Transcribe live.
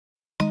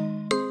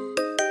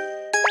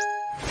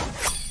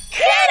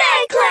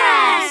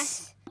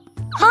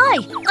Hi,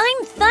 I'm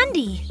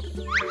Thundy.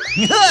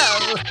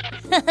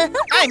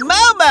 I'm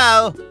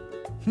Momo.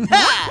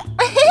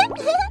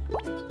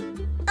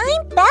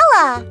 I'm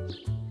Bella.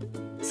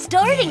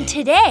 Starting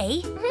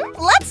today,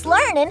 Let's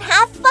learn and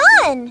have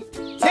fun.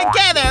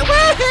 Together,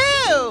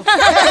 woohoo!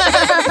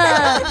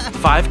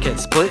 5 can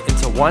split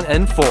into 1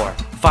 and 4.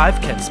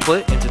 5 can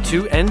split into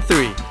 2 and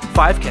 3.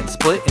 5 can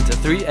split into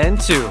 3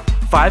 and 2.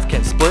 5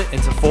 can split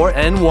into 4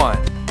 and 1.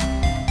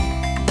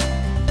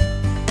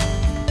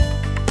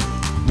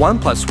 1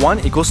 plus 1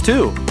 equals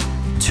 2.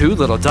 2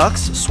 little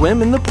ducks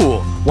swim in the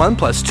pool. 1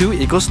 plus 2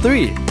 equals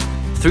 3.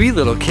 3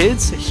 little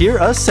kids hear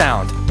a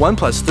sound. 1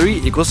 plus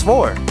 3 equals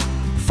 4.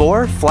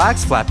 4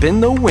 flags flap in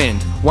the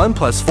wind. 1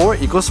 plus 4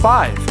 equals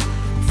 5.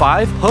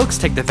 5 hooks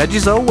take the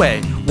veggies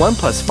away. 1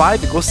 plus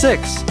 5 equals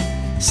 6.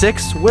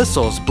 6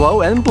 whistles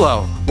blow and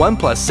blow. 1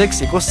 plus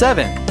 6 equals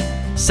 7.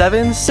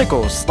 7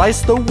 sickles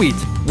slice the wheat.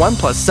 1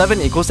 plus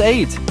 7 equals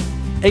 8.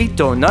 8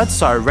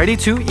 donuts are ready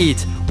to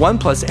eat. 1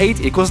 plus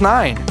 8 equals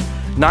 9.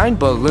 9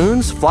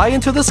 balloons fly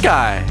into the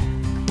sky.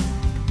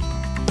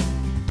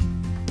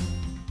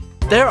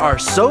 There are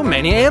so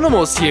many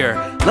animals here.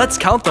 Let's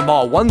count them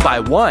all one by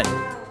one.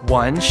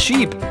 1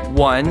 sheep,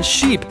 1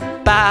 sheep,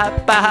 ba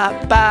ba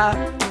ba.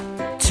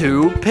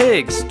 2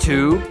 pigs,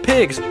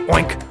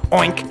 oink,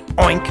 oink,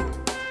 oink.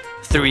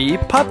 3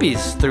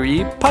 puppies,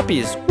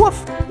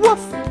 woof,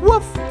 woof,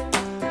 woof.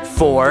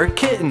 4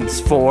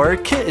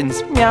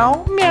 kittens,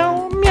 meow,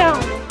 meow, meow.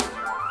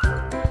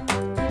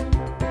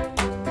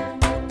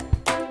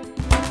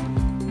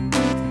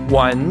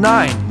 1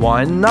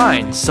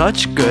 9,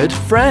 such good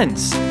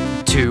friends.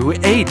 2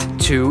 8,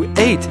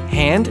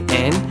 hand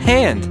in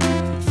hand.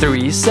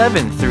 3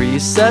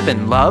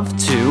 7, love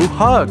to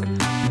hug.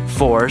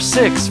 4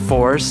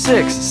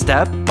 6,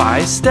 step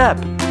by step.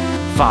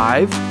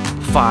 5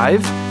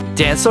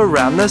 dance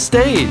around the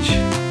stage.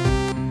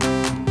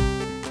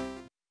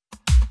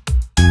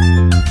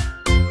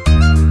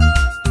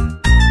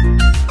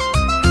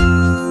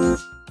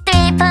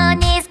 Three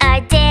ponies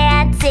are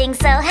dancing,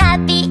 so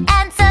happy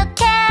and so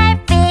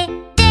carefree.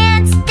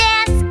 Dance,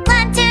 dance,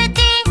 1, 2,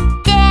 3.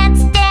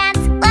 Dance, dance,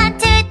 1,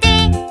 2,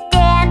 3.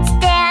 Dance,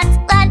 dance,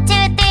 1,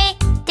 2, 3.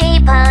 3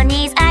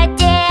 ponies are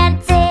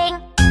dancing.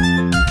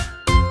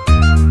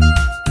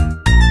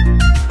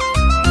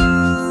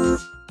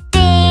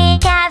 3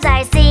 calves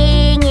are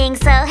singing,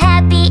 so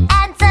happy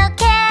and so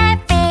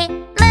carefree.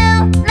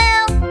 Moo,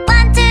 moo,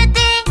 1, 2,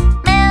 3.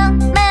 Moo,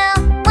 moo,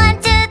 1,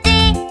 2,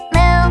 3.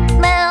 Moo,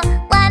 moo,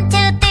 1, 2,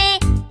 3.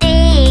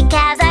 3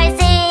 calves are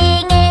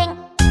singing.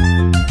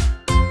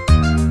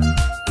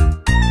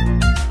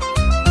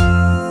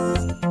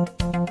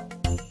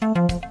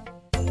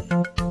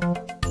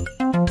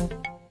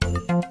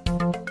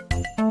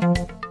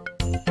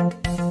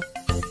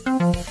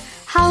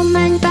 How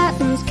many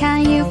buttons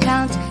can you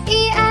count?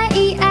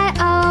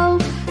 E-I-E-I-O.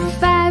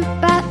 5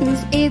 buttons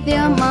is the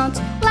amount.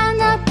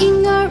 Line up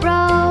in a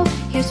row.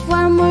 Here's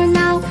one more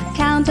now.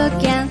 Count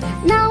again.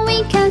 Now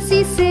we can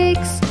see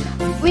 6.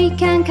 We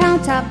can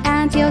count up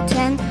until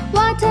 10.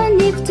 What a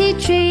nifty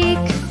trick!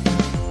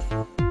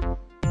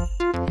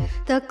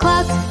 The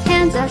clock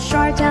hands are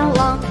short and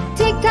long.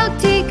 Tick tock,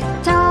 tick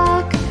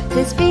tock.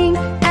 They spin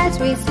as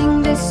we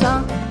sing this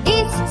song.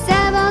 It's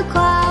 7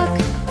 o'clock.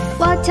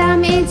 What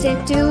time is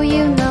it, do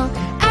you know?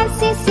 I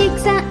see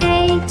 6 and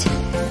 8.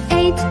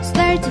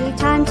 8:30,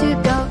 time to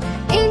go.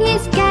 It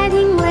is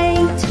getting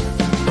late.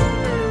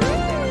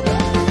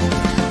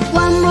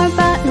 One more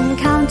button,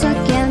 count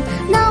again.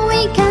 Now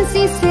we can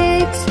see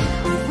 6.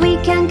 We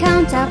can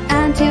count up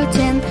until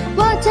 10.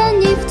 What a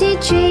nifty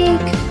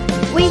trick!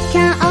 We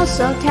can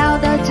also tell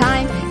the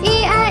time.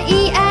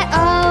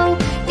 E-I-E-I-O.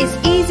 It's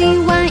easy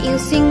when you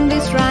sing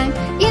this rhyme.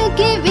 You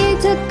give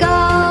it a go.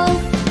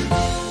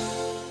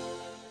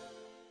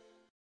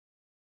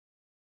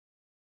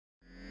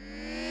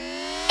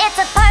 It's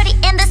a party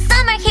in the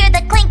summer, hear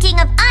the clinking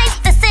of ice.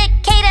 The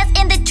cicadas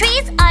in the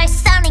trees are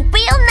sounding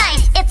real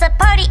nice. It's a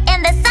party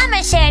in the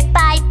summer shared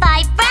by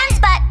 5 friends.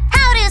 But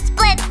how to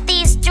split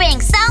these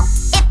drinks? So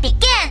it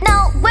begins. No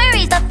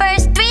worries, the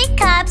first 3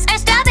 cups are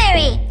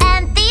strawberry.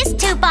 And these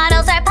 2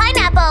 bottles are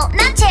pineapple,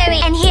 not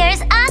cherry. And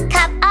here's a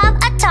cup of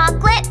a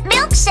chocolate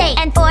milkshake.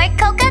 And 4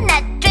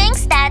 coconut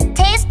drinks that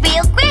taste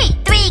real great.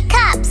 3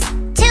 cups,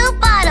 2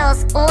 bottles,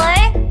 or